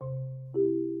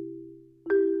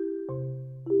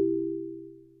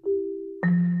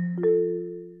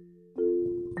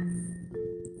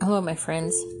Hello, my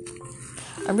friends.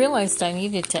 I realized I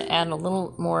needed to add a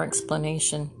little more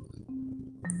explanation,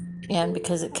 and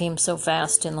because it came so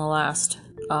fast in the last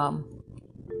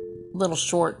little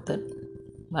short that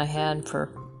I had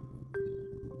for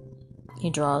He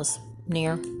Draws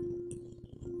Near,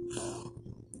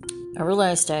 I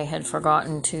realized I had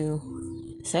forgotten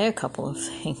to say a couple of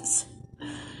things,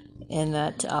 and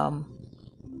that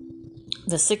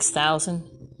the 6,000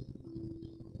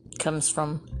 comes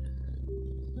from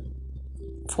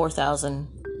 4,000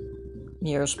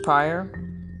 years prior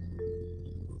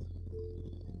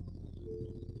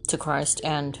to Christ,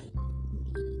 and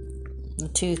the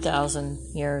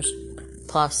 2,000 years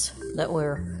plus that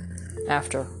we're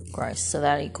after Christ. So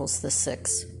that equals the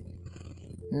 6.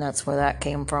 And that's where that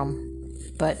came from.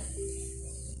 But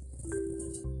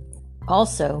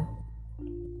also,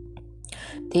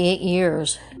 the 8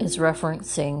 years is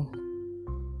referencing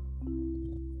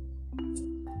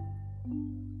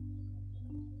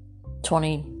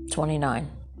 $2029.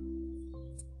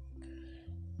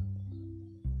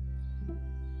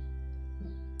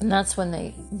 And that's when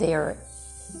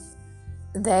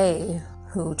they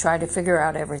who try to figure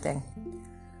out everything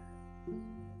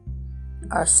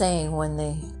are saying when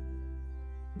the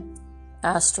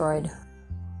asteroid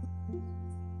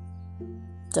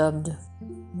dubbed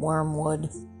Wormwood,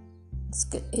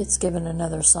 it's given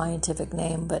another scientific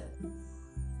name, but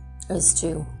is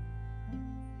to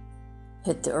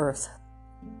hit the Earth.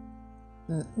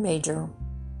 Major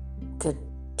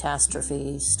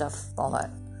catastrophe stuff, all that.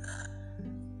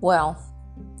 Well,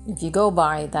 if you go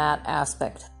by that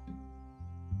aspect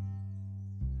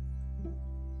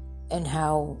and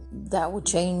how that would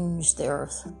change the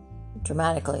Earth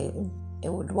dramatically,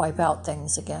 it would wipe out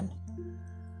things again.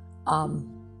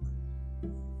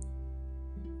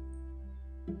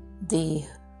 The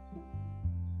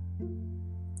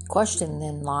question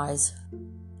then lies,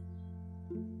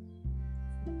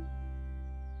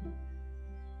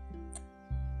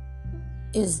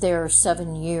 is there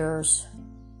 7 years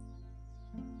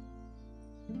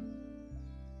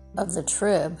of the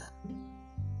trib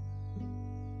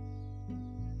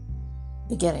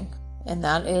beginning? And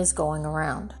that is going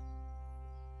around.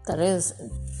 That is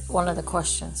one of the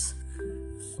questions.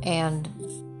 And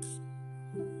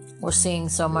we're seeing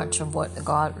so much of what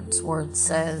God's Word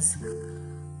says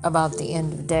about the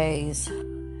end of days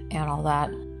and all that.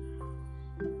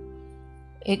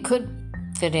 It could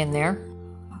fit in there.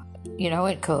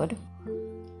 It could.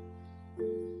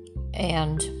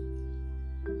 And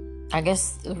I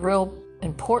guess the real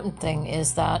important thing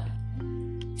is that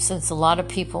since a lot of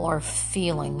people are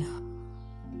feeling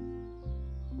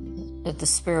that the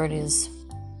Spirit is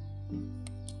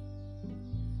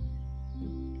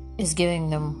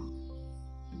giving them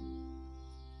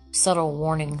subtle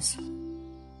warnings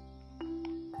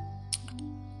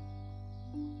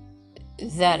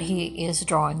that He is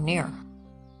drawing near.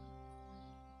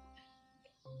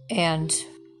 And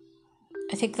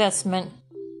I think that's meant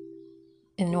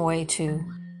in a way to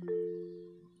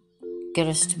get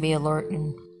us to be alert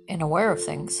and aware of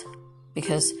things,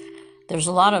 because there's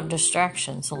a lot of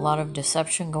distractions, a lot of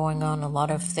deception going on, a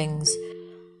lot of things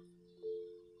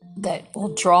that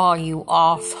will draw you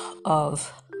off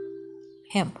of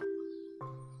Him.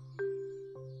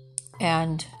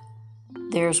 And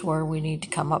there's where we need to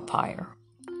come up higher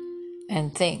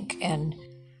and think and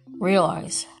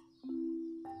realize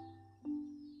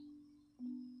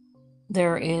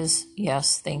there is,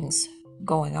 yes, things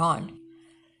going on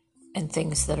and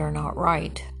things that are not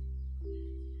right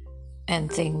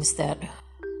and things that,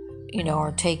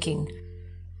 are taking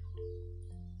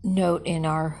note in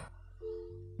our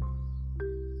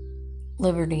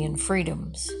liberty and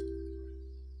freedoms.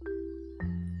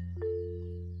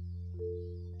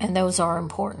 And those are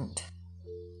important.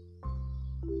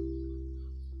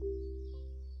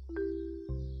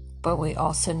 But we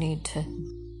also need to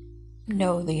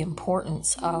know the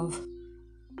importance of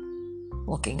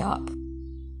looking up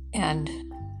and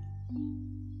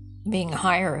being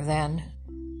higher than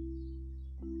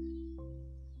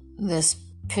this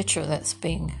picture that's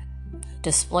being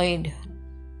displayed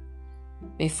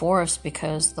before us,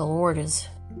 because the Lord has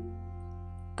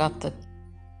got the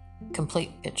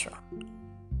complete picture.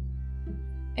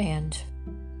 And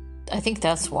I think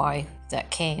that's why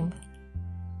that came.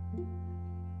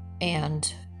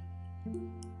 And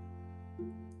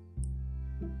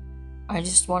I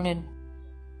just wanted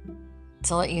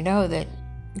to let you know that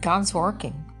God's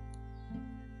working.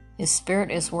 His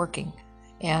Spirit is working.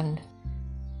 And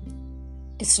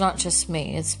it's not just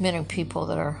me. It's many people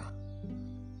that are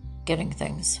getting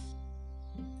things.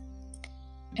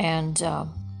 And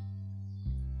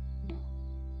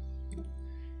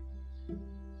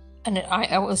And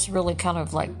I was really kind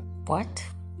of like, what?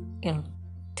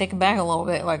 Taken back a little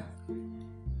bit, like,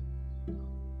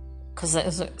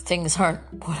 because things aren't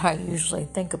what I usually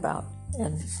think about.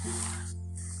 And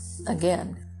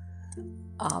again,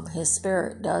 his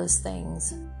spirit does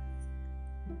things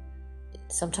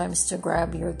sometimes to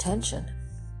grab your attention.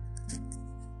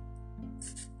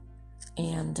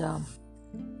 And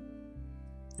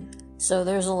so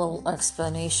there's a little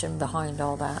explanation behind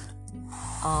all that.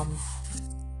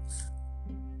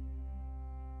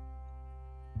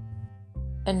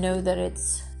 And know that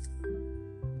it's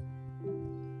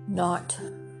not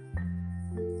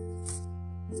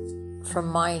from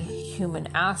my human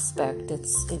aspect.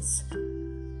 It's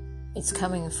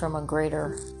coming from a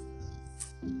greater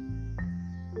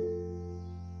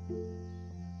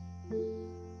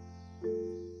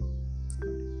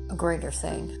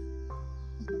thing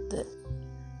that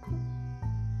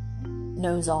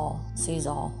knows all, sees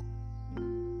all.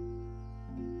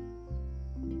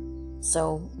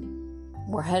 So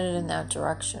we're headed in that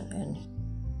direction, and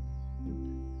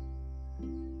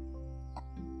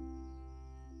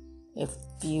if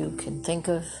you can think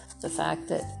of the fact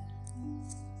that,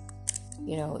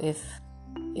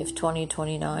 if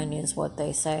 2029 is what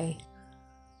they say,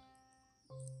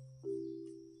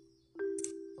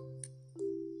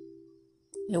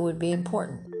 it would be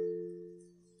important.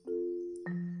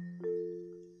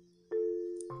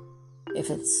 If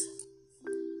it's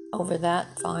over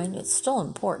that, fine, it's still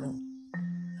important.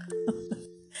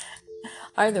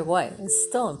 Either way, it's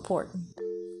still important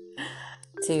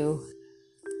to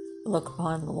look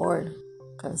upon the Lord,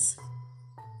 because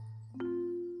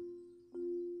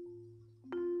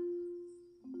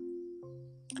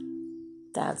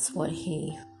that's what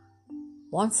He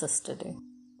wants us to do.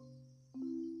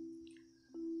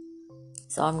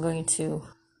 So I'm going to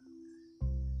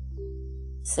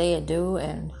say adieu,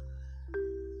 and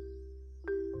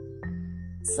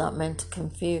it's not meant to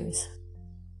confuse.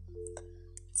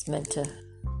 It's meant to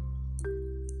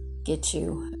get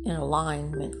you in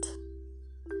alignment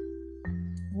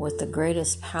with the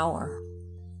greatest power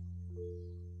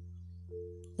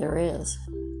there is.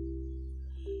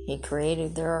 He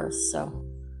created the earth, so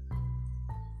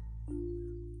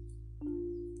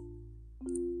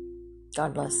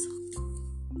God bless.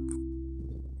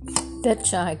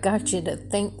 Betcha I got you to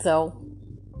think, though.